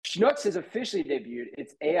Schnucks has officially debuted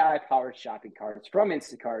its AI-powered shopping carts from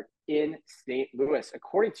Instacart in St. Louis.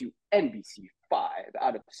 According to NBC5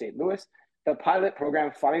 out of St. Louis, the pilot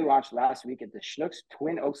program finally launched last week at the Schnucks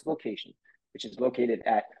Twin Oaks location, which is located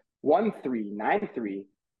at 1393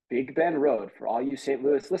 Big Bend Road for all you St.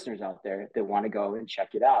 Louis listeners out there that want to go and check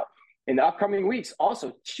it out. In the upcoming weeks,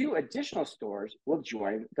 also 2 additional stores will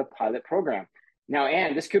join the pilot program. Now,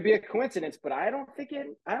 Ann, this could be a coincidence, but I don't think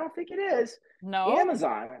it is. No.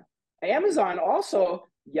 Amazon also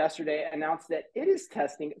yesterday announced that it is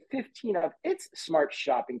testing 15 of its smart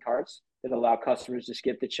shopping carts that allow customers to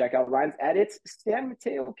skip the checkout lines at its San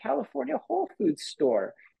Mateo, California Whole Foods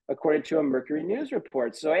store, according to a Mercury News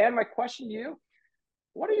report. So, Ann, my question to you,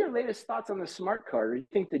 what are your latest thoughts on the smart card? Or do you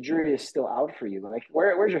think the jury is still out for you? Like,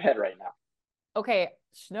 where's your head right now? Okay,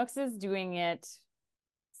 Schnucks is doing it,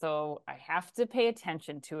 so I have to pay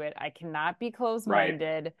attention to it. I cannot be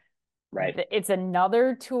closed-minded. Right. It's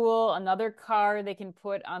another tool, another car they can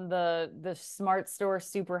put on the smart store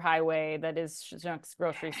superhighway that is Schnucks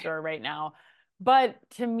grocery store right now. But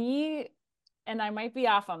to me, and I might be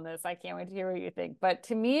off on this, I can't wait to hear what you think, but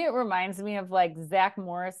to me, it reminds me of like Zach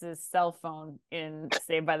Morris's cell phone in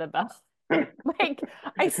Saved by the Bell. Like,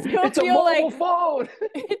 I still it's feel a mobile like phone.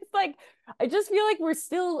 it's like, I just feel like we're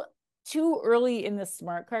still too early in the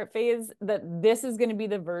smart cart phase, that this is going to be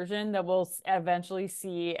the version that we'll eventually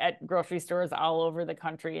see at grocery stores all over the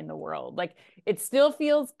country and the world. Like, it still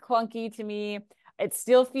feels clunky to me. It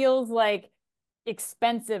still feels like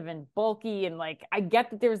expensive and bulky, and like, I get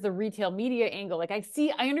that there's the retail media angle. Like, I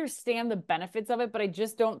understand the benefits of it, but I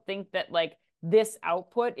just don't think that like this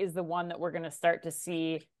output is the one that we're going to start to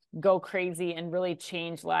see go crazy and really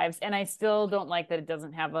change lives. And I still don't like that it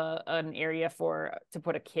doesn't have an area to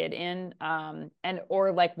put a kid in,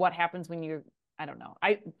 or like what happens when you, I don't know.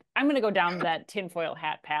 I'm going to go down that tinfoil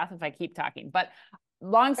hat path if I keep talking, but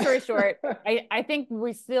long story short, I think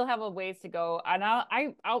we still have a ways to go,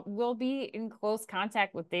 and we'll be in close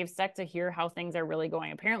contact with Dave Steck to hear how things are really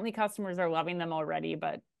going. Apparently customers are loving them already,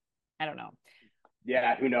 but I don't know.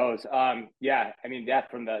 Yeah, who knows? Yeah, I mean, yeah,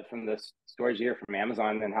 from the stories you hear from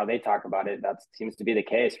Amazon and how they talk about it, that seems to be the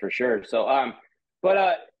case for sure. So, but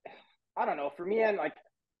I don't know. For me, and like,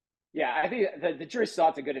 yeah, I think the jury saw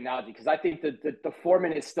it's a good analogy, because I think the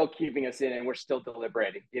foreman is still keeping us in, and we're still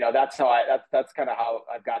deliberating. You know, that's how that's kind of how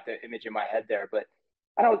I've got the image in my head there. But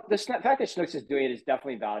I don't. The fact that Schnucks is doing it is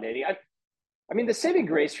definitely validating. I mean, the saving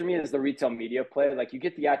grace for me is the retail media play. Like, you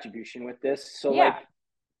get the attribution with this, so Yeah. like.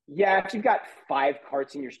 Yeah, if you've got 5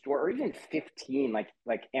 carts in your store, or even 15, like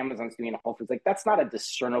Amazon's doing at Whole Foods, like that's not a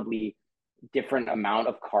discernibly different amount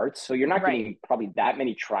of carts. So you're not getting probably that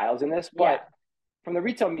many trials in this. But from the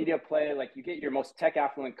retail media play, like, you get your most tech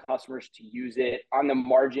affluent customers to use it. On the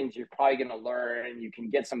margins, you're probably going to learn. You can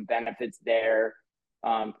get some benefits there.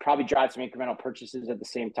 Probably drive some incremental purchases at the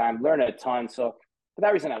same time, learn a ton. So for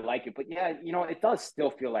that reason, I like it. But yeah, you know, it does still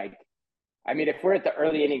feel like, I mean, if we're at the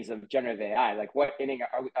early innings of generative AI, like, what inning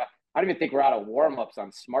are we? I don't even think we're out of warm-ups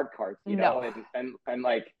on smart cards, you know, and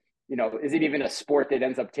like, you know, is it even a sport that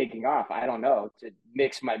ends up taking off? I don't know, to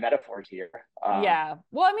mix my metaphors here. Yeah.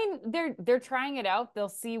 Well, I mean, they're trying it out. They'll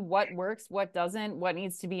see what works, what doesn't, what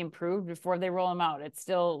needs to be improved before they roll them out. It's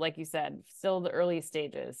still, like you said, still the early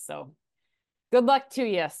stages. So good luck to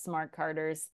you, smart carters.